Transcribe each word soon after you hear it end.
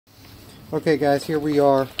Okay guys, here we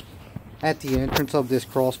are at the entrance of this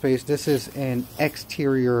crawl space. This is an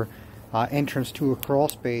exterior entrance to a crawl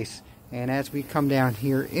space, and as we come down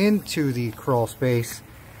here into the crawl space,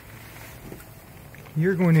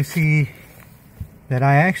 you're going to see that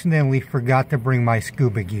I accidentally forgot to bring my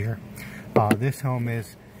scuba gear. This home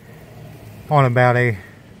is on about a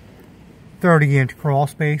 30-inch crawl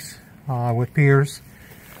space with piers,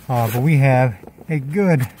 but we have a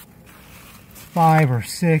good 5 or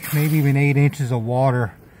 6, maybe even 8 inches of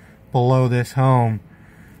water below this home.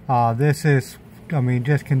 This is,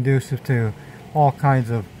 just conducive to all kinds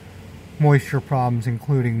of moisture problems,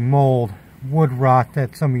 including mold, wood rot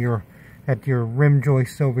at your rim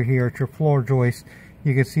joists over here, at your floor joists.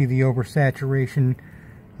 You can see the oversaturation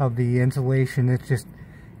of the insulation. It's just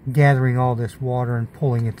gathering all this water and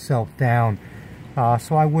pulling itself down.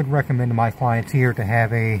 So I would recommend to my clients here to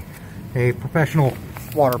have a professional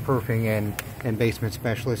waterproofing and basement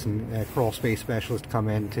specialist and crawl space specialist come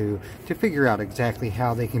in to figure out exactly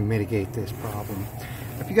how they can mitigate this problem.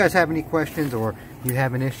 If you guys have any questions, or you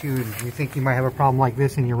have an issue and you think you might have a problem like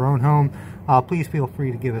this in your own home, please feel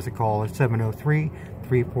free to give us a call at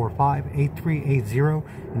 703-345-8380,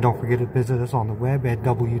 and don't forget to visit us on the web at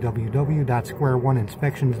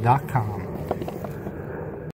www.squareoneinspections.com.